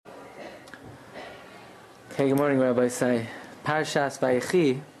Hey, good morning, Rabbi Say. Parashas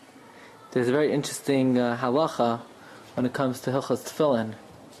Vayechi, there's a very interesting halacha when it comes to Hilchos Tefillin.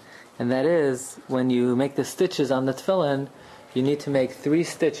 And that is, when you make the stitches on the tefillin, you need to make 3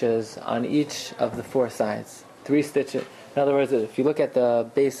 stitches on each of the 4 sides. 3 stitches. In other words, if you look at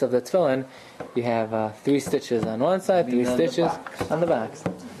the base of the tefillin, you have 3 stitches on one side, 3 stitches on the back.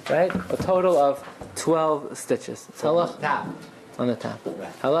 Right? A total of 12 stitches. It's halacha. On the top.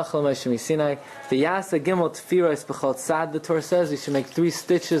 Halacha l'Moshe Sinai. V'yasa gimel tfiros b'chol tzad. The Torah says you should make 3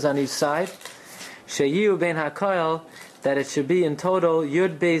 stitches on each side. Sheyu ben hakoil, that it should be in total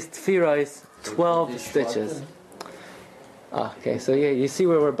yud beis tfiros 12 stitches. Okay, so yeah, you see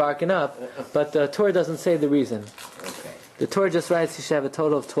where we're barking up, but the Torah doesn't say the reason. The Torah just writes you should have a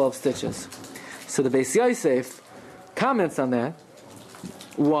total of 12 stitches. So the Beis Yosef comments on that.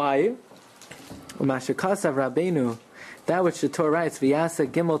 Why? U'masher kasav Rabbeinu. That which the Torah writes, V'yasa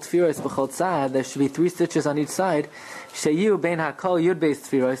gimel tfiros b'chol tzad, there should be 3 stitches on each side. Sheyu ben hakol yud beis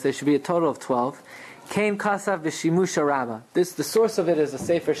tfiros, there should be a total of 12. Kain kasav v'shimusha rabba. The source of it is a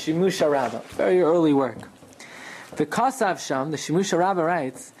sefer Shimusha Rabba, very early work. The kasav sham, the Shimusha Rabba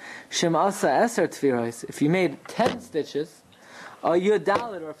writes, Shem asa eser tfiros, if you made 10 stitches, or yud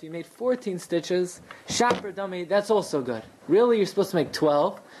dalet, or if you made 14 stitches, shaper dummy, that's also good. Really, you're supposed to make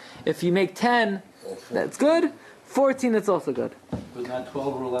 12. If you make 10, that's good. 14, it's also good. Was not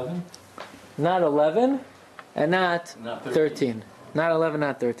 12 or 11? Not 11, and not 13. Not 11,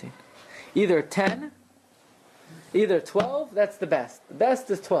 not 13. Either 10, either 12, that's the best. The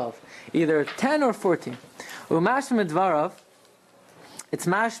best is 12. Either 10 or 14. Umashma dvarav, it's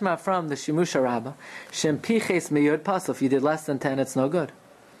mashma from the Shimusha Rabbah. Shem piches meyod pasel. If you did less than 10, it's no good.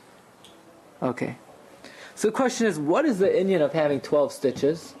 Okay. So the question is, what is the inyan of having 12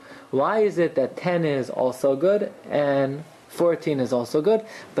 stitches? Why is it that 10 is also good and 14 is also good,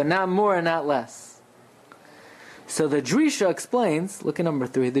 but not more and not less? So the Drisha explains, look at number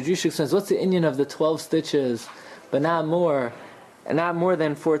 3, the Drisha explains, what's the inyan of the 12 stitches, but not more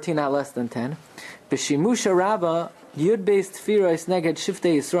than 14, not less than 10? B'shimusha Rabbah, Yud Beis Tfiros Neged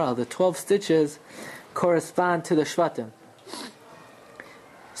Shiftei Yisrael, the 12 stitches correspond to the Shvatim.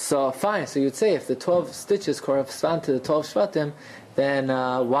 So fine, so you'd say if the 12 stitches correspond to the 12 Shvatim, then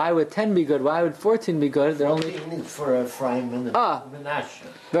why would 10 be good? Why would 14 be good? They're 14 is for Ephraim and Menashe.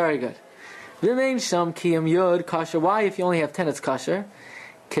 Very good. V'mein sham kiyam yod kasher. Why, if you only have 10, it's kasher?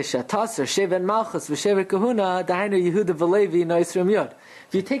 Kishatasar shevet malchus v'shevet kahuna dahainu Yehuda v'Levi noisrim yod.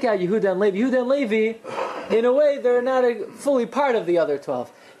 If you take out Yehuda and Levi, in a way, they're not fully part of the other 12.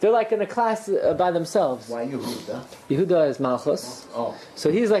 They're like in a class by themselves. Why Yehuda? Yehuda is Malchus. Oh.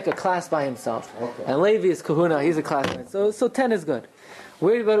 So he's like a class by himself. Okay. And Levi is Kahuna, he's a class by himself. So 10 is good.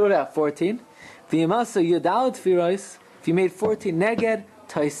 Where about what 14? V'yimasa Yudal Tfiros, if you made 14, Neged,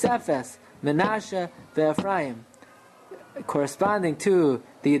 Toisefes, Menashe, Ve'Ephraim, corresponding to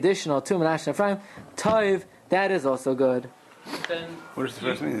the additional 2 Menashe and Ephraim, Toiv, that is also good. Then what does the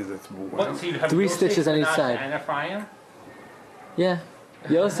first mean? Is it what, so you have 3 Yosef, stitches on each Menashe, side. And Ephraim? Yeah.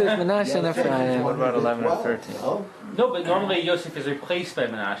 Yosef, Menashe, and Ephraim. What about 11 and 13? Oh. No, but normally Yosef is replaced by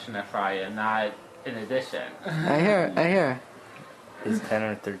Menashe and Ephraim, not in addition. I hear. Is 10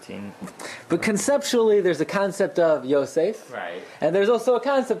 or 13? But conceptually, there's a concept of Yosef, Right. and there's also a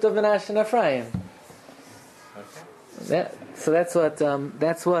concept of Menashe and Ephraim. Okay. So that's what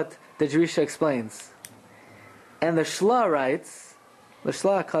the Drisha explains. And the Shla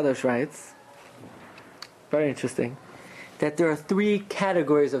Kadosh writes, very interesting, that there are 3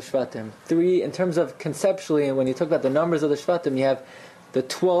 categories of Shvatim. 3, in terms of conceptually, and when you talk about the numbers of the Shvatim, you have the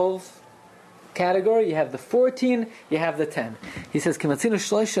 12 category, you have the 14, you have the 10. He says, Kimatzinu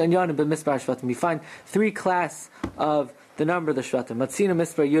shloisha and yonim b'mispar Shvatim. You find 3 class of the number of the Shvatim. Matzinu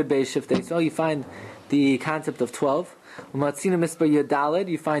mispar yud beis shiftei. So you find the concept of 12. Umatzinu mispar yud daled.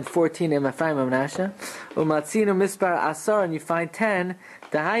 You find 14 in Ephraim and Menashe. Umatzinu mispar asar, and you find 10.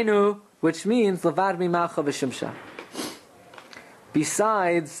 Dahainu, which means levad mimalcha v'shimsha.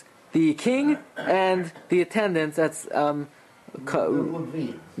 Besides the king and the attendants, that's Yehuda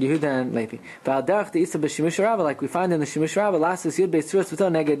and Levi. V'alderach the Isa b'Shimusha Rabbah, like we find in the Shimusha Rabbah, last is Yud Beis Tfiros V'to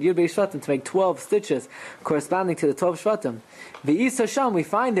Neged Yud Beis Shvatim, to make 12 stitches corresponding to the 12 Shvatim. V'Isa Sham, we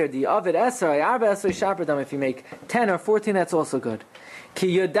find there the Avid Esrei Arba Esrei Shaperdam. If you make 10 or 14, that's also good.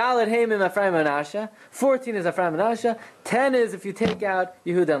 Ki Yodalet Heimim Ephraim and Menashe. 14 is Ephraim and Menashe. 10 is if you take out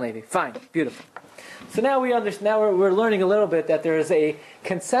Yehuda and Levi. Fine, beautiful. So now we understand. Now we're learning a little bit that there is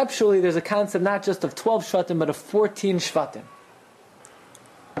conceptually there's a concept not just of 12 Shvatim but of 14 Shvatim.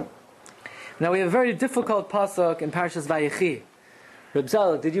 Now we have a very difficult pasuk in Parashas Vayechi. Reb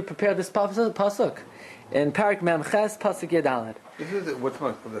Zal, did you prepare this pasuk? in Parak Mem Ches Pasuk Yedalad. What's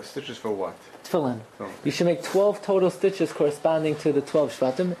the stitches for what? Tefillin. You should make 12 total stitches corresponding to the 12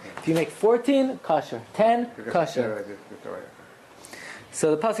 Shvatim. If you make 14, kosher. 10, kosher.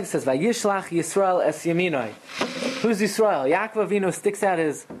 So the pasuk says, "Vayishlach Yisrael es yaminoi." Who's Yisrael? Yaakov Avinu sticks out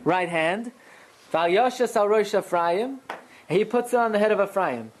his right hand. Vayashas al rosh Ephraim. And he puts it on the head of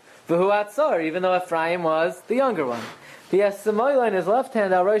Ephraim. V'hu atzor, even though Ephraim was the younger one. V'yas Samoyla in his left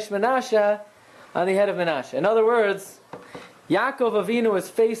hand al rosh Menashe, on the head of Menashe. In other words, Yaakov Avinu is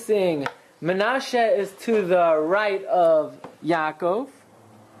facing. Menashe is to the right of Yaakov,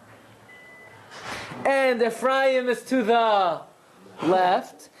 and Ephraim is to the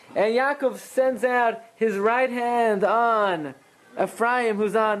left, and Yaakov sends out his right hand on Ephraim,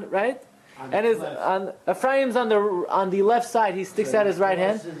 who's on right, and his on Ephraim's on the left side. He sticks out his right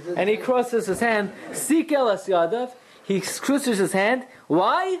hand, and he crosses his hand. Sikel as Yadav. He crosses his hand.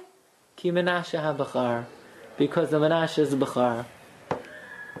 Why? Ki Menashe ha-Bachar, because the Menashe is the Bachar.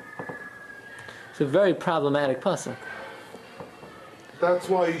 It's a very problematic pasuk. That's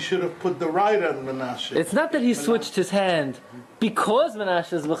why you should have put the right on Menashe. It's not that he switched his hand because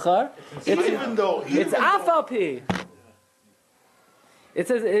Menashe is Bachar. It's Afalpi. It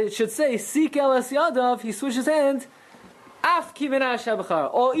says it should say Sik El Es Yadav. He switched his hand. Af Ki Menashe Bachar,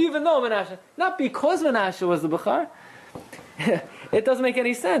 or even though Menashe, not because Menashe was the Bachar. It doesn't make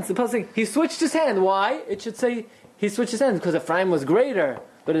any sense. The pasuk, he switched his hand. Why? It should say he switched his hand because Ephraim was greater.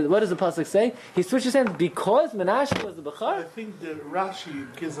 But what does the pasuk say? He switched his hand because Menashe was the Bachar. I think that Rashi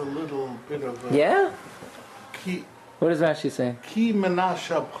gives a little bit of a... Yeah? Ki, What does Rashi say? Ki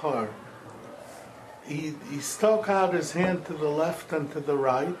Menashe Bachar. He stuck out his hand to the left and to the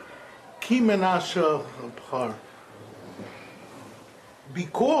right. Ki Menashe Bachar.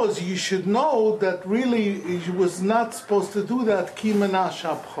 Because you should know that really he was not supposed to do that. Ki Menashe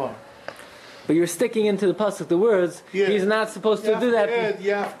Bachar. But you're sticking into the pasuk the words. Yeah. He's not supposed to do that.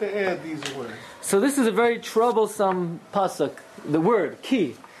 You have to add these words. So this is a very troublesome pasuk. The word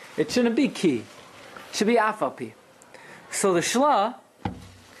ki, it shouldn't be ki. It should be afapi. So the Shla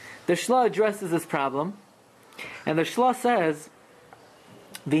addresses this problem, and the Shla says,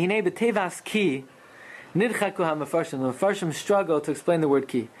 "V'hinei b'tevas ki nidchaku ha'mefarshim." The mefarshim struggle to explain the word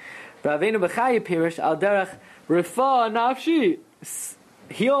ki. B'Avinu b'chayi pirish al derech rifa nafshi,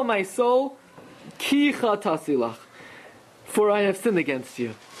 heal my soul. Ki chatasilach, for I have sinned against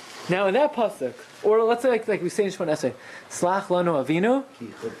you. Now in that pasuk, or let's say like we say in Shemon Esrei, Slach lanu avinu,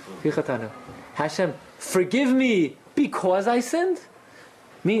 ki chatanu. Hashem, forgive me because I sinned.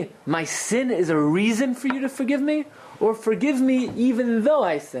 My sin is a reason for you to forgive me, or forgive me even though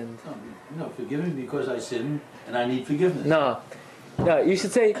I sinned. No, forgive me because I sinned and I need forgiveness. No, you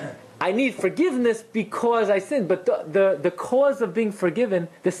should say, I need forgiveness because I sinned. But the cause of being forgiven,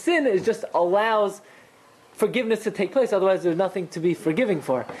 the sin is just allows forgiveness to take place. Otherwise, there's nothing to be forgiving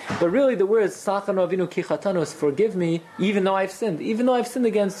for. But really, the words "Sachanu Avinu Ki Chatanu" is forgive me, even though I've sinned. Even though I've sinned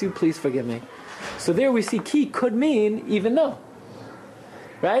against you, please forgive me. So there we see ki could mean even though.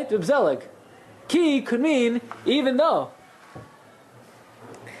 Right, Reb Zelig. Ki could mean even though.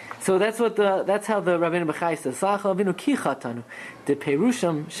 So that's how the Rabbeinu Bechai says. Sach Avinu ki chatanu. The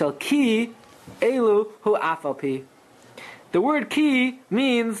perusham shall ki elu hu afalpi. The word ki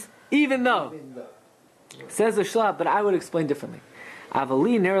means even though. Says the Shla, but I would explain differently.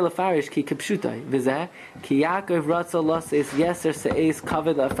 Avali ner lefarish ki kipshutai v'zeh ki Yaakov ratza laseis yeser seis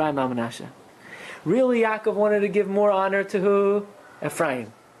kavod Ephraim al Menashe. Really, Yaakov wanted to give more honor to who?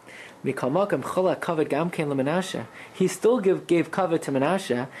 Ephraim. He still gave kavod to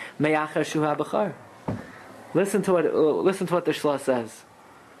Menashe. Me'achar shu ha'bachar. Listen to what the Shla says.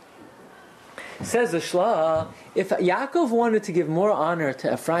 Says the Shla, if Yaakov wanted to give more honor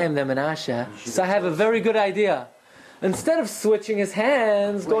to Ephraim than Menashe, so I have a very good idea. Instead of switching his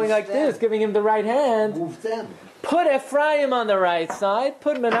hands, going like this, giving him the right hand, Move them. put Ephraim on the right side,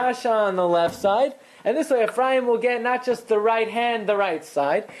 put Menashe on the left side, and this way Ephraim will get not just the right hand, the right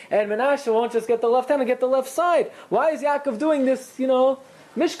side, and Menashe won't just get the left hand and get the left side. Why is Yaakov doing this,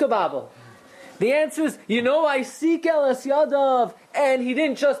 mishkababel? The answer is, I seek El Es Yadav, and he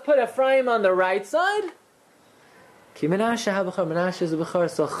didn't just put Ephraim on the right side. Ki Menashe ha-Bachar, Menashe is a Bachar,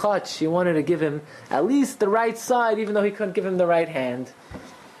 so Chach, he wanted to give him at least the right side, even though he couldn't give him the right hand.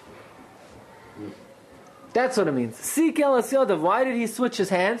 That's what it means. Seek El Es Yadav. Why did he switch his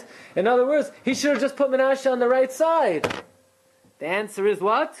hands? In other words, he should have just put Menashe on the right side. The answer is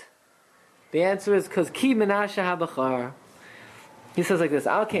what? The answer is because Ki Menashe ha-Bachar. He says like this,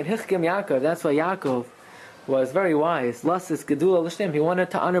 Al Kain Hichkim Yaakov. That's why Yaakov was very wise. Lasis Gedula L'Shneim. He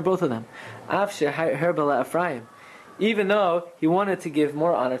wanted to honor both of them. Av she'herbala Ephraim. even though he wanted to give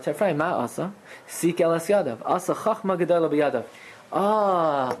more honor to Ephraim. Ma asa sik elas yadav asa chachma gedala b'yadav.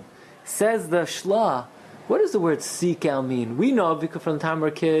 Says the Shla. What does the word seek mean? We know because from the time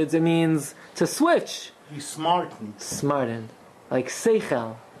we're kids, it means to switch. He smartened. Smartened, like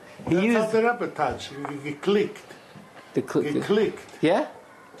seichel. He That's used how the Rebbe touched. Geklicked. the click. Geklicked. Yeah.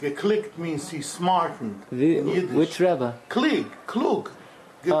 Geklicked means he smartened. The, in Yiddish. which Rebbe? Klick, klug.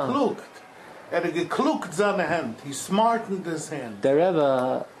 Geklugt. Geklugt seine Hand. He smartened his hand. The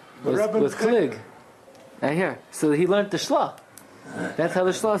Rebbe was Klig. I hear. So he learned the Shla. That's how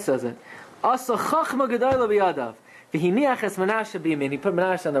the Shla says it. Asa chachma gedayla b'yadav. V'hiniach es Menashe b'yamin. He put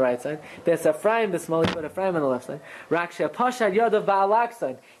Menashe on the right side. There's Ephraim b'smol. He put Ephraim on the left side. Raksha pashad yadav ba'alak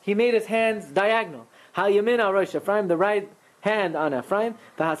side. He made his hands diagonal. Hal yamin al rosh Ephraim. The right hand on Ephraim.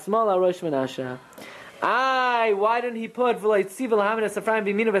 V'hasmol al rosh Menashe. Why didn't he put Ephraim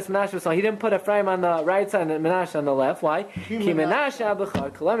b'yaminu b'es Menashe? He didn't put Ephraim on the right side and Menashe on the left. Why? Ki Menashe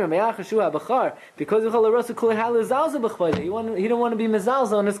abachar. Kolamer meyachashu abachar. Because he didn't want to be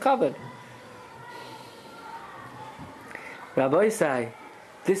mezalza on his covet. Rabbi say,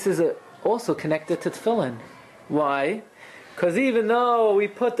 this is also connected to tefillin. Why? Because even though we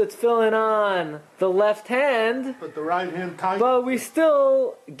put the tefillin on the left hand, But the right hand tight. but we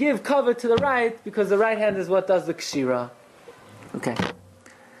still give cover to the right because the right hand is what does the kshira. Okay.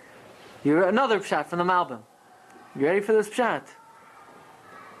 You're another pshat from the Malbim. You ready for this pshat?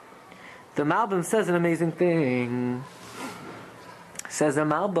 The Malbim says an amazing thing. Says the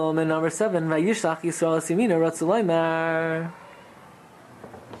Malbim in number 7, Vayishlach Yisrael Simina Ratzulaymar.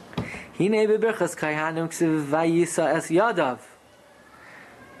 Hine beberchas kayhanim ksiv vayisa es yadav.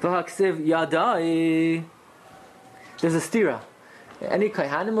 V'haksiv yadai. There's a stira. Any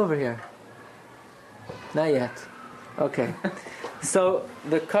kayhanim over here? Not yet. Okay. So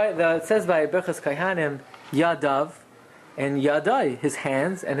it says by berchas kayhanim yadav and yadai, his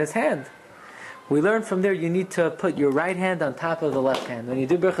hands and his hand. We learn from there you need to put your right hand on top of the left hand. When you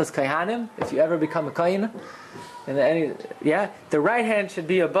do Birchas Kayhanim, if you ever become a Kayin, the right hand should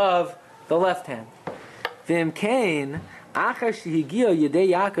be above the left hand. V'im kain, achar shehigio yedei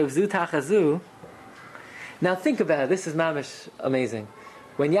Yaakov zu tachazu. Now think about it, this is mamish amazing.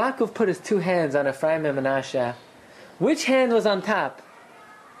 When Yaakov put his two hands on Ephraim and Menashe, which hand was on top?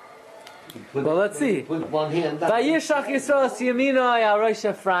 Well, let's see. Put one hand Vayishach Yisrael Siyaminoi al Rosh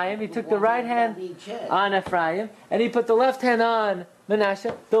Ephraim. He took the right hand on Ephraim, and he put the left hand on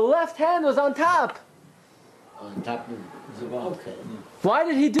Menashe. The left hand was on top. on top of the okay. Why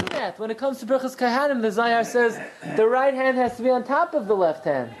did he do that? When it comes to Berachas Kahanim, the Zayar says the right hand has to be on top of the left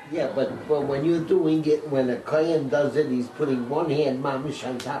hand. Yeah, but when you're doing it, when a Kohen does it, he's putting one hand mamish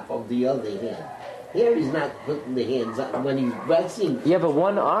on top of the other hand. Here he's not putting the hands on when he's resting. Yeah, but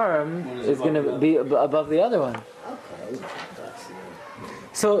one arm is going to be above the other one. Okay.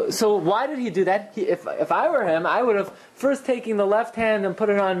 So why did he do that? If I were him, I would have first taken the left hand and put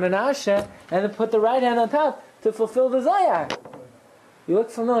it on Menashe, and then put the right hand on top to fulfill the Zayar. You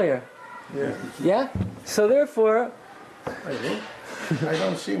look familiar. Yeah. Yeah? So therefore... I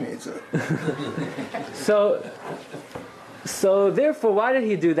don't see me. It's So therefore, why did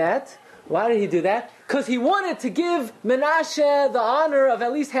he do that? Why did he do that? Because he wanted to give Menashe the honor of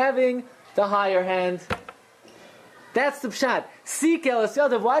at least having the higher hand. That's the pshat. Sik el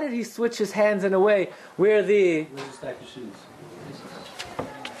Yadav. Why did he switch his hands in a way where the... Where's the stack of shoes?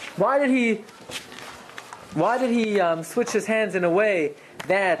 Why did he switch his hands in a way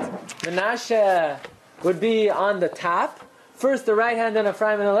that Menashe would be on the top? First the right hand and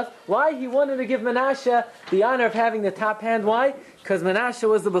Ephraim on the left. Why? He wanted to give Menashe the honor of having the top hand. Why? Because Menashe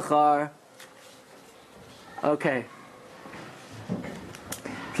was the Bechar. Okay.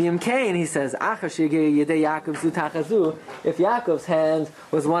 V'im kain, he says, if Yaakov's hand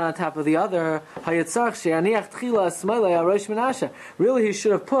was one on top of the other, really he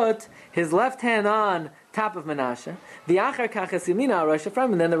should have put his left hand on top of Menashe,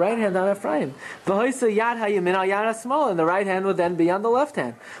 and then the right hand on Ephraim. And the right hand would then be on the left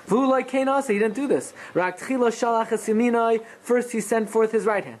hand. He didn't do this. First he sent forth his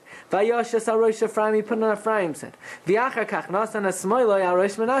right hand. He put it on Ephraim's hand. Then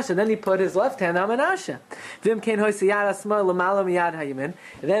he put his left hand on Menashe.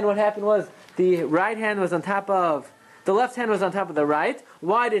 And then what happened was the right hand was on top of the left hand was on top of the right.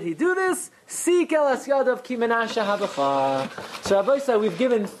 Why did he do this? Sik el asyadav ki Menashe habachar. So Rabbi said we've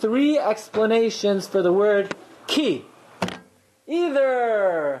given 3 explanations for the word ki.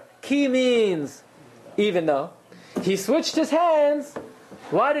 Either ki means even though. He switched his hands.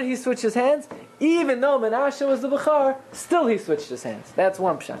 Why did he switch his hands? Even though Menashe was the Bechar, still he switched his hands. That's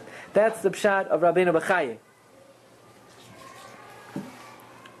one pshat. That's the pshat of Rabbeinu Bechaye.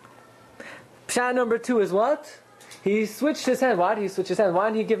 Pshat number 2 is what? He switched his hand. Why did he switch his hand? Why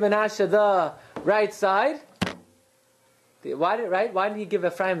didn't he give Menashe the right side? Why didn't he give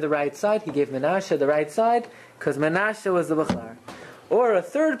Ephraim the right side? He gave Menashe the right side because Menashe was the Bechlar. Or a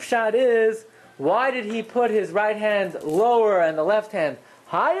third pshat is, why did he put his right hand lower and the left hand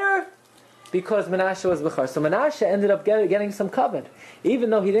higher? Because Menashe was Bechlar. So Menashe ended up getting some covet. Even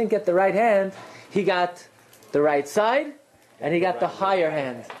though he didn't get the right hand, he got the right side and he got the higher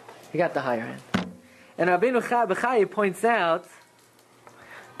hand. He got the higher hand. And Rabbeinu Bechai points out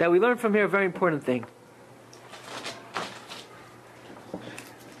that we learn from here a very important thing.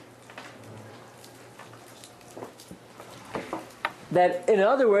 That, in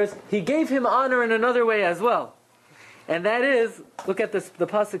other words, he gave him honor in another way as well. And that is, look at this, the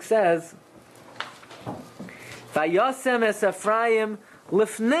pasuk says, Vayasem es Ephraim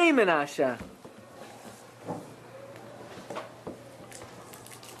lifnei Menashe.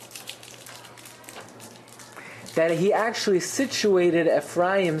 That he actually situated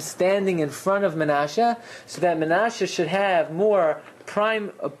Ephraim standing in front of Menashe, so that Menashe should have more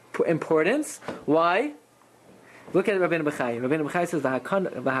prime importance. Why? Look at Rabbeinu Bechai. Rabbeinu Bechai says,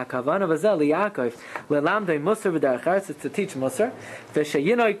 "V'hakavana v'zel liYaakov lelamdei Musar v'derech eretz." It's to teach Musar.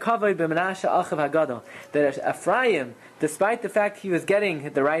 V'sheyinoi kavod b'Menashe achav hagadol. That Ephraim, despite the fact he was getting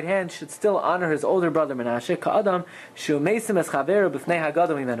the right hand, should still honor his older brother Menashe. Ka'adam shu meisim es chaveru b'fnei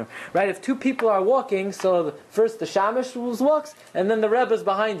hagadol mimenu. Right? If two people are walking, so first the shamish walks, and then the Rebbe is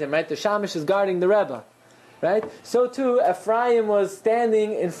behind him. Right? The shamish is guarding the Rebbe. Right? So too, Ephraim was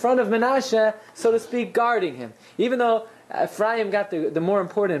standing in front of Menashe, so to speak, guarding him. Even though Ephraim got the more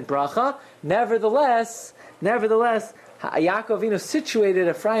important bracha, nevertheless, Yaakov Avinu situated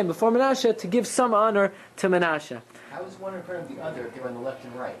Ephraim before Menashe to give some honor to Menashe. How is one in front of the other if they're on the left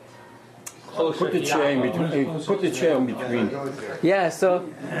and right? Put the chair in between. Put the chair in between. Yeah, so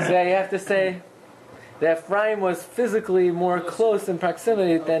you have to say that Ephraim was physically more close in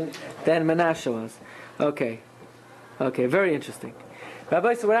proximity than Menashe was. Okay, very interesting.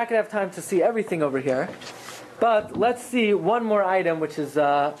 Rabbi, so we're not going to have time to see everything over here, but let's see one more item which is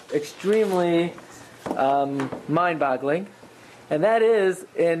extremely mind-boggling, and that is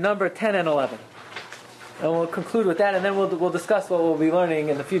in number 10 and 11. And we'll conclude with that, and then we'll discuss what we'll be learning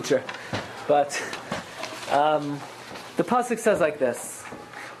in the future. But the pasuk says like this.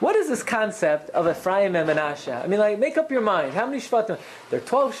 What is this concept of Ephraim and Menashe? I mean, make up your mind. How many Shvatim? There are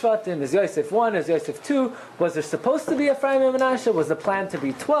 12 Shvatim. Is Yosef 1? Is Yosef 2? Was there supposed to be Ephraim and Menashe? Was the plan to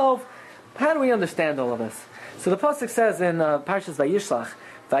be 12? How do we understand all of this? So the pasuk says in Parshas Vayishlach,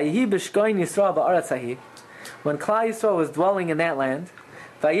 Vayihi b'shkoin Yisrael ba'aretz hahi, when Klal Yisrael was dwelling in that land,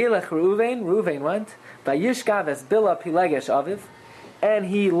 Vayilech Reuven went, Vayishkav es Bila Pilegesh Aviv, and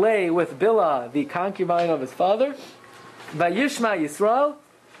he lay with Bila, the concubine of his father, Vayishma Yisrael,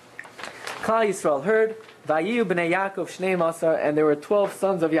 Klal Yisrael heard, Vayu b'nei Yaakov shnei masar, and there were 12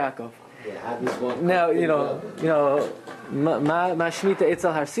 sons of Yaakov. Now, Ma Shemitah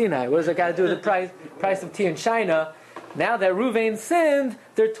Itzel Har Sinai. What does that got to do with the price of tea in China? Now that Reuven sinned,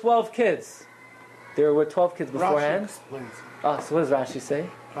 there are 12 kids. There were 12 kids beforehand. Rashi explains it. Oh, so what does Rashi say?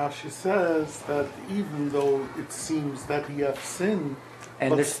 Rashi says that even though it seems that he had sinned,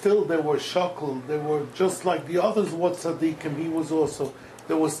 And but there's- still they were shackled. They were just like the others. What tzaddikim? He was also.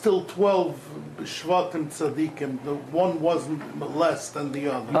 There were still 12 shvatim tzaddikim. The one wasn't less than the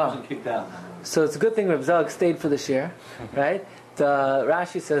other. Oh. Kicked out. So it's a good thing Reb Zog stayed for the shir, right? The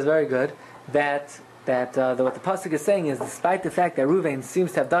Rashi says very good that what the pasuk is saying is, despite the fact that Reuven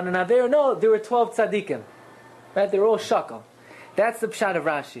seems to have done an aver, no, there were 12 tzaddikim, right? They were all shakal. That's the pshat of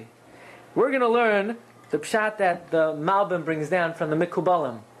Rashi. We're going to learn the pshat that the Malbim brings down from the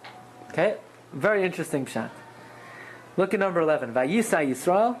Mikubalim. Okay, very interesting pshat. Look at number 11. Vayisa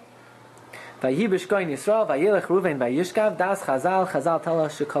Yisrael, Vayi b'shkoin Yisrael, Vayilech Reuven Vayishkav, Das Chazal tell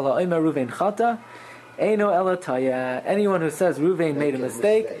us Shekala Omer Reuven Chata, Eino Elataya. Anyone who says Reuven made a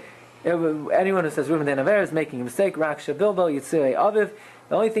mistake, anyone who says Reuven den Aver is making a mistake. Raksha Bilbo Yitzirei Aviv.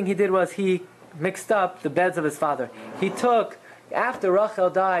 The only thing he did was he mixed up the beds of his father. He took, after Rachel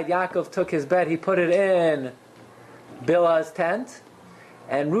died, Yaakov took his bed, he put it in Bilhah's tent,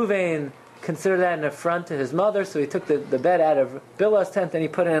 and Reuven considered that an affront to his mother, so he took the bed out of Bilhah's tent and he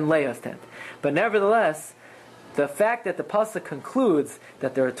put it in Leah's tent. But nevertheless, the fact that the pasuk concludes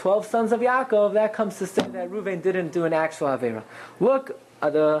that there are 12 sons of Yaakov, that comes to say that Reuven didn't do an actual Avera. Look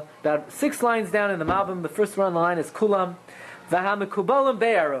at about 6 lines down in the Malbim. The first one on the line is Kulam. V'hamikubalim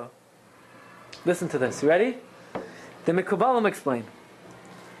be'aro. Listen to this. You ready? The Mikubalim explain.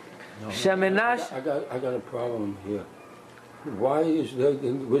 Sheminash. I got a problem here. Why is that?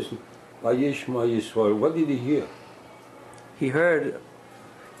 Was Vayishma Yisrael? What did he hear? He heard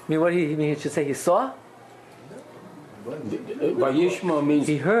what he should say he saw? Vayishma means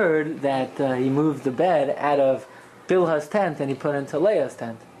He heard that he moved the bed out of Bilhah's tent and he put it into Leah's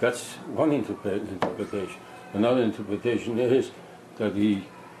tent. that's one interpretation. Another interpretation is that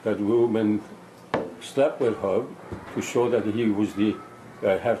Reuben slept with her to show that he was the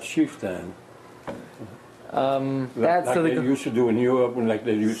half chieftain. That's like so they used to do in Europe and like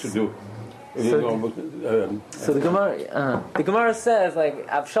they used to do. So the Gemara says like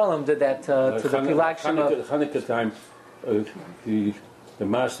Avshalom did that to the Pilakshim of Hanukkah time, the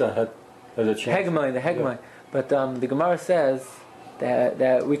master had a chance. Hegemony. But the Gemara says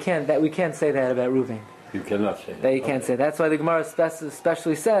that we can't say that about Reuven. You cannot say That you can't say. That's why the Gemara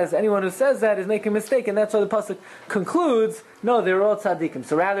especially says anyone who says that is making a mistake, and that's why the pasuk concludes. No, they're all tzaddikim.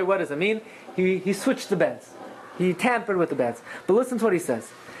 So rather, what does it mean? He switched the beds. He tampered with the beds. But listen to what he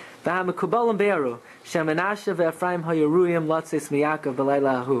says. You know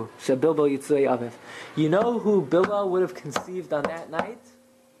who Bilhah would have conceived on that night?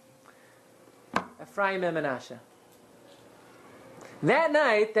 Ephraim and Menashe. That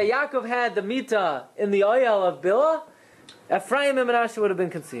night that Yaakov had the Mita in the oil of Bilhah, Ephraim and Menashe would have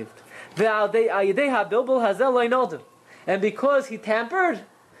been conceived. And because he tampered,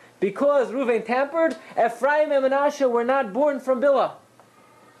 because Reuven tampered, Ephraim and Menashe were not born from Bilhah.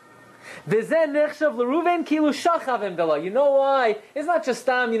 You know why? It's not just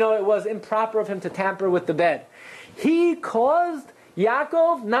Stam, it was improper of him to tamper with the bed. He caused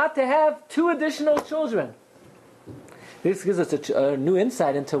Yaakov not to have 2 additional children. This gives us a new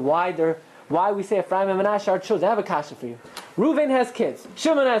insight into why we say Ephraim and Menashe are children. I have a kasha for you. Reuven has kids.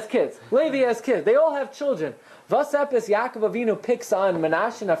 Shimon has kids. Levi has kids. They all have children. Vasepis Yaakov Avinu picks on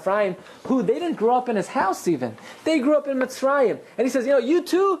Menashe and Ephraim, who they didn't grow up in his house even. They grew up in Mitzrayim. And he says, you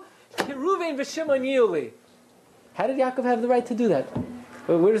two, Reuven v'Shimon Yili. How did Yaakov have the right to do that?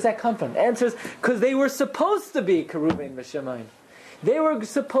 Where does that come from? The answer is because they were supposed to be Reuven v'Shimon. They were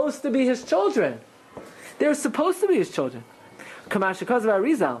supposed to be his children. They were supposed to be his children. Kamash because of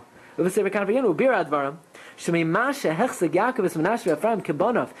Arizal. The fact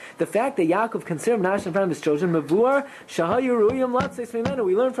that Yaakov considered Menashe and Ephraim his children,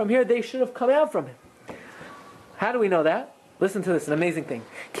 we learn from here they should have come out from him. How do we know that? Listen to this, an amazing thing.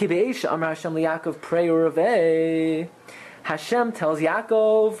 Hashem tells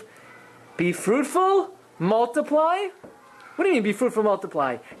Yaakov, be fruitful, multiply. What do you mean, be fruitful,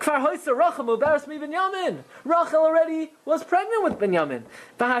 multiply? Rachel already was pregnant with Binyamin.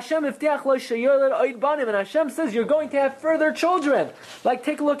 And Hashem says you're going to have further children. Like,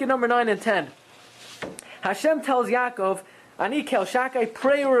 take a look at number 9 and 10. Hashem tells Yaakov, Ani kel shakai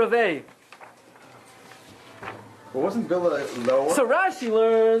prei uravei. Well, wasn't Bilhah lower? So Rashi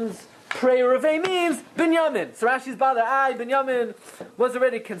learns prei uravei means Binyamin. So Rashi's bother, Binyamin was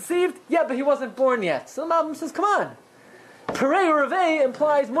already conceived. Yeah, but he wasn't born yet. So the Malbim says, come on. Perei Revei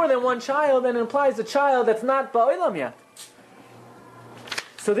implies more than one child and implies a child that's not Ba'olam yet.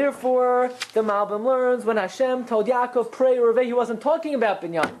 So therefore, the Malbim learns when Hashem told Yaakov Perei Revei, he wasn't talking about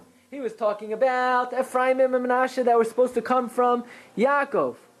Binyamin. He was talking about Ephraim and Menashe that were supposed to come from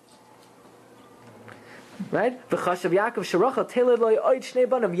Yaakov. Right? V'chashav Yaakov sherachel teled lo yoid shnei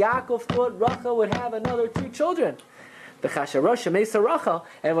banim. Yaakov thought Rachel would have another 2 children. V'chashav Rosh Mesa Rachel,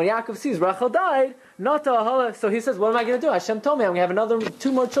 and when Yaakov sees Rachel died, so he says, what am I going to do? Hashem told me I'm going to have another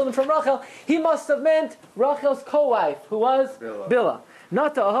 2 more children from Rachel. He must have meant Rachel's co-wife, who was Bilhah.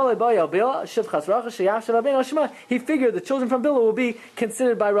 He figured the children from Bilhah will be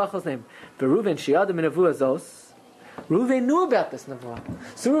considered by Rachel's name. Reuven knew about this nevuah.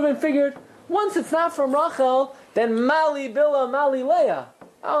 So Reuven figured, once it's not from Rachel, then Mali Bilhah, Mali Leah.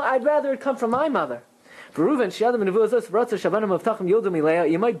 I'd rather it come from my mother. Reuven sheyadav nevuah zos v'ratza shabanim avtachim yildu mileah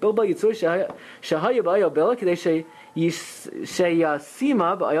yimay bilba yitzur shehaya b'ayol Bilhah k'dei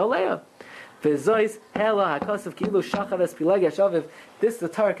sheyasima b'ayol Leah v'zois hela hakasav kilu shachar es pileg yashaviv. This the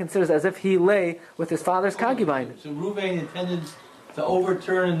Torah considers as if he lay with his father's concubine. So Reuven intended to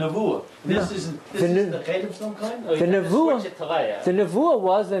overturn a nevuah. This is the head of some kind. The nevuah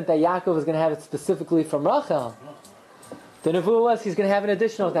wasn't that Yaakov was going to have it specifically from Rachel. The nevuah was he's going to have an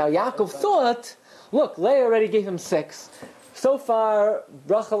additional. Now Yaakov thought, look, Leah already gave him 6. So far,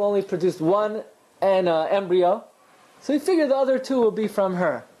 Rachel only produced 1 and embryo. So he figured the other 2 will be from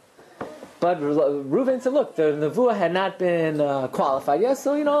her. But Reuven said, look, the nevuah had not been qualified yet,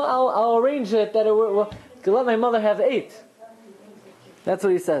 so, I'll arrange it that it will let my mother have 8. That's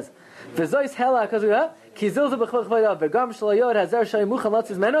what he says. It's still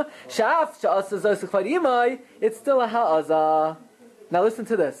a ha'azah. Now listen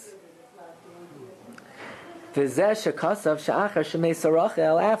to this. V'zeh shekasav she'achar shemeisa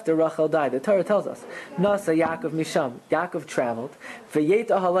Rachel, after Rachel died. The Torah tells us, Nasa Yaakov Misham. Yaakov traveled. V'yet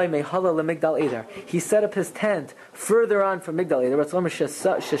ahalai mehala leMigdal Eder. He set up his tent further on from Migdal Eder.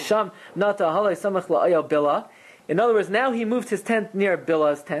 Shesham nata ahalai samach la'ayal Bilah. In other words, now he moved his tent near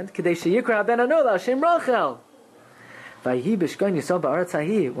Bilah's tent. Kedei sheyikra ben anola Hashem Rachel. When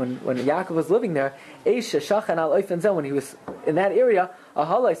Yaakov was living there, when he was in that area,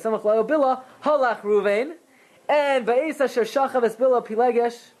 halach Ruvain, and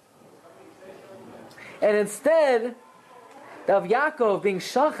and instead of Yaakov being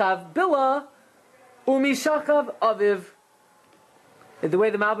shachav Bilah, umi shachav Aviv. The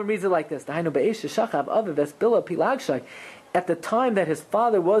way the Malbim reads it like this: at the time that his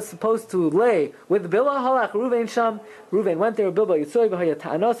father was supposed to lay with Bilah, halach Ruvain sham. Ruvain went there with Bilba Yitzoi v'haya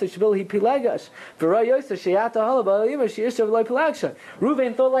ta'anos shbil he pilagash v'ra yoser sheyata halaba yima sheishav loy pilagsha.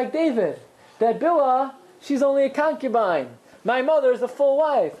 Ruvain thought like David that Bilah, she's only a concubine. My mother is a full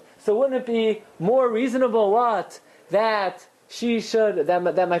wife. So wouldn't it be more reasonable that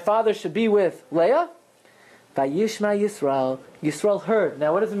my father should be with Leah? Vayishma Yisrael. Yisrael heard.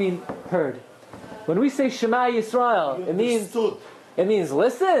 Now, what does it mean? Heard. When we say Shema Yisrael, it means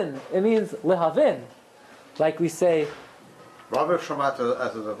listen. It means lehavin, like we say. Rabbi Shemat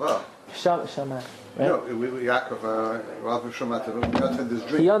as a davar. Shema. Right? No, Yaakov. Rabbi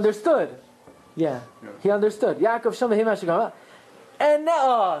Shemat. He understood. Yeah, he understood. Yaakov Shema Himashigama. And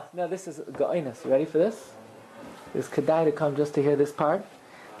now this is Ga'inus. You ready for this? It's Kedai to come just to hear this part.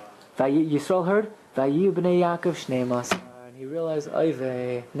 Yisrael heard. Vayu b'nei Yaakov shnei masar. He realized,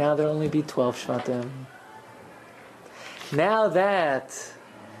 Oivei, now there'll only be 12 Shvatim. Now that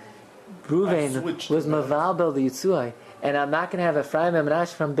Reuven was Mavalbel the Yitzuai, and I'm not going to have Ephraim and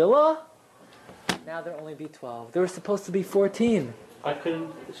Menashe from Bilah, now there'll only be 12. There were supposed to be 14. Why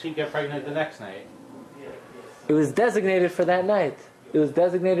couldn't she get pregnant the next night? It was designated for that night.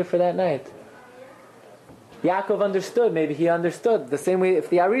 Yaakov understood, maybe he understood. The same way, if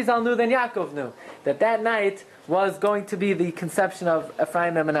the Arizal knew, then Yaakov knew. That night was going to be the conception of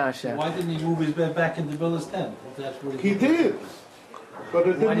Ephraim and Menashe. Why didn't he move his bed back into Bilah's tent? That's what he did. But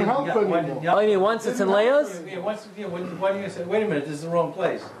it didn't help anymore. You mean once it's in Leah's? Why do you say, wait a minute, this is the wrong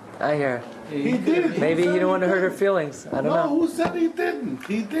place? I hear. He did. Maybe he didn't want to hurt her feelings. I don't know. No, who said he didn't?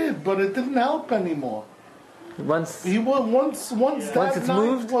 He did, but it didn't help anymore. Once it's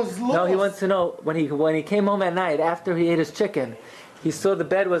moved, was lost. No, he wants to know when he came home at night after he ate his chicken, he saw the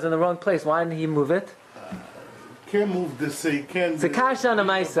bed was in the wrong place. Why didn't he move it? Can't move this. He can't. It's a kasha on the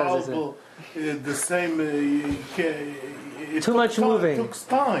Maisa, isn't it? The same. Too much moving. It took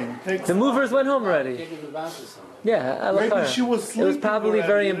time. The movers went home already. Yeah, maybe she was sleeping. It was probably already.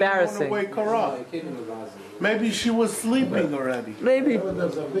 very embarrassing. Wake her up. Maybe she was sleeping already. Maybe.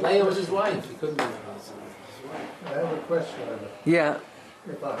 Leah was his wife. He couldn't be the husband. I have a question. Yeah.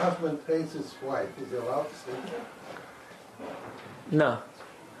 If a husband hates his wife, is he allowed to sleep? No.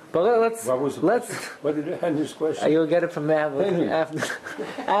 But let's. What did you end this question? You'll get it from there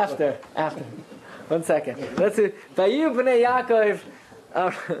after. 1 second. Let's see. Vayu b'nei Yaakov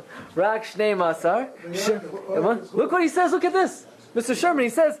rak shnei masar. Look what he says. Look at this, Mr. Sherman. He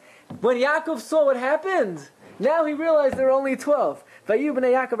says when Yaakov saw what happened, now he realized there were only 12. Vayu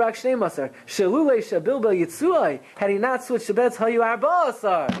b'nei Yaakov rak shnei masar. Shelulei shabilbel yitzuai. Had he not switched the beds, hayu arba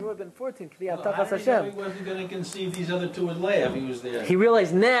asar. It would have been 14. K'viyat tachas Hashem. He wasn't going to conceive these other two with Leah if he was there. He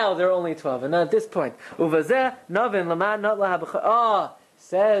realized now there are only 12, and not at this point. Uvazeh navin laman not lahabachar.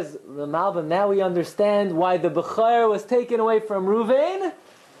 Says the Malbim, now we understand why the Bechor was taken away from Ruvain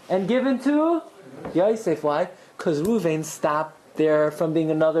and given to Yosef. Why? Because Ruvain stopped there from being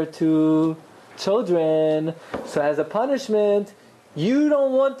another 2 children. So as a punishment, you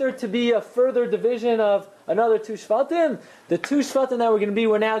don't want there to be a further division of another 2 Shvatim. The 2 Shvatim that were going to be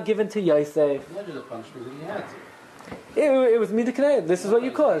were now given to Yosef. Not just a punishment, he had to. It was Midah. This is what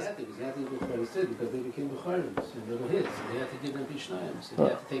you caused. He had to before he said, because they became Bechorim, so they were his. So they had to give them Pishnayim. So they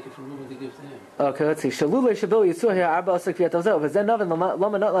had to take it from Reuben to give to him. Okay, let's see. Shalulei shabil yitzur here arba asik v'yatazeh. V'zen novin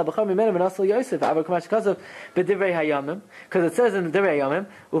lama not la b'char mimenu v'nasal Yosef. Avar kamash kazav b'divrei hayamim. Because it says in the divrei hayamim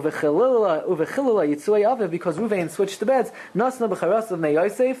uvechilula yitzur aviv, because Reuven switched the beds. Nasna b'charasav me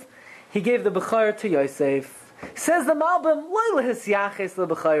Yosef. He gave the b'char to Yosef. Says the Malbim loy lehisyaches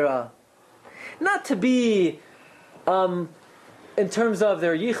leb'chara. Not to be in terms of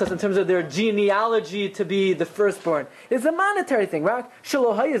their yichus, in terms of their genealogy to be the firstborn. It's a monetary thing. It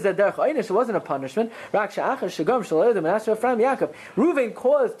wasn't a punishment. Reuven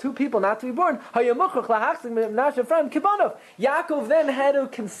caused two people not to be born. Yaakov then had to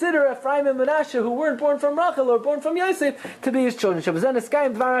consider Ephraim and Menashe, who weren't born from Rachel or born from Yosef, to be his children.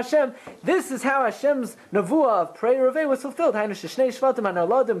 This is how Hashem's nevuah of prayer Reuven was fulfilled. Now,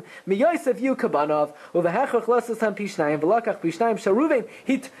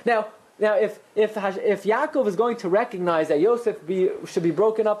 if Yaakov is going to recognize that Yosef should be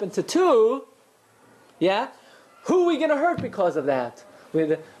broken up into two, yeah, who are we going to hurt because of that?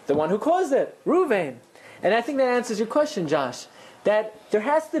 With the one who caused it, Reuven. And I think that answers your question, Josh. That there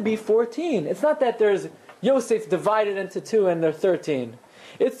has to be 14. It's not that there's Yosef divided into two and there are 13.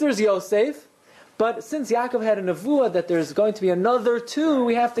 There's Yosef. But since Yaakov had a nevuah that there's going to be another two,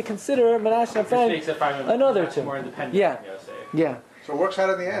 we have to consider Menashe and Ephraim another two. More independent from Yosef. Yeah. So it works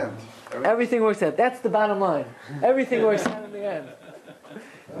out in the end. Everything works out. That's the bottom line. Everything works out in the end.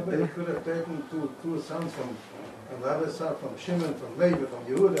 But he could have taken two sons from the other side, from Shimon, from Levi, from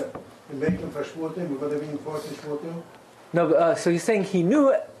Yehuda, and make them for Shvutim. We would have been 14 Shvutim. No, so he's saying he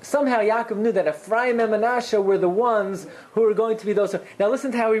knew, somehow Yaakov knew that Ephraim and Menashe were the ones who were going to be those. Now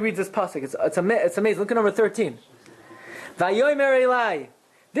listen to how he reads this pasuk. It's amazing. Look at number 13. Vayomer Elai.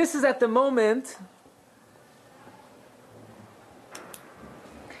 This is at the moment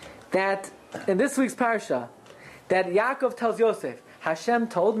that, in this week's parsha, that Yaakov tells Yosef, Hashem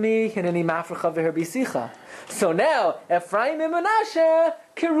told me, Hineni mafrecha v'her bisicha. So now, Ephraim and Menashe,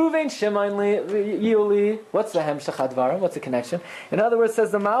 Keruven Shimon Yuli. What's the Hemshech Advarim? What's the connection? In other words,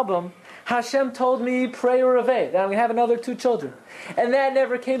 says the Malbim, Hashem told me, pray Reveh, that we have another two children. And that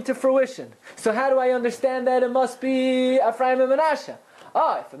never came to fruition. So how do I understand that it must be Ephraim and Menashe?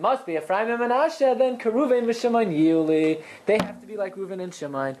 If it must be Ephraim and Menashe, then Keruven v'Shimon Yuli. They have to be like Reuven and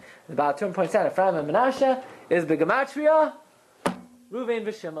Shimon. The Baal Turim points out, Ephraim and Menashe is Begematria, Reuven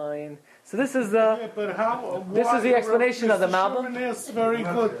v'Shimon. So this is the the explanation of the Malbim. Is very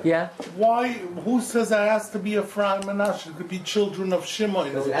good. Yeah. Why? Who says it has to be Ephraim and Menashe? It could be children of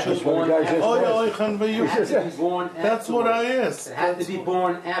Shimon. That's what I asked. It had to be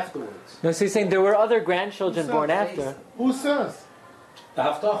born afterwards. No, so he's saying there were other grandchildren born after. Who says? The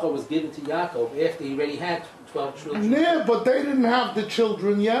Haftacha was given to Yaakov after he already had 12 children. Yeah, but they didn't have the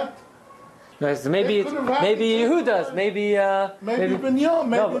children yet. No, so maybe Yehuda's, maybe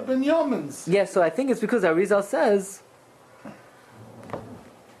Benyamin's. Yeah, so I think it's because Arizal says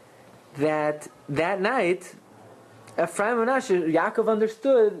that night, Ephraim and Menashe, Yaakov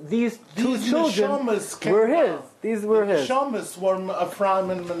understood these children were his. These were his. Shamas were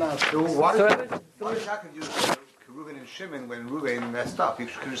Ephraim and Menashe. So why did Yaakov use Reuven and Shimon when Reuven messed up? He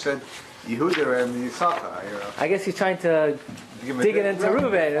could have said Yehuda and Yisachar. I guess he's trying to dig it into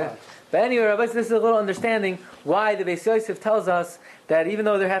Reuven. But anyway, Rabbi, this is a little understanding why the Beis Yosef tells us that even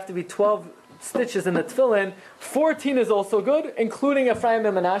though there have to be 12 stitches in the tefillin, 14 is also good, including Ephraim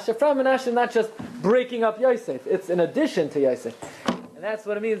and Menashe. Ephraim and Menashe is not just breaking up Yosef; it's in addition to Yosef, and that's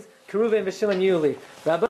what it means. Keruven v'Shimon Yuli. Rabbi.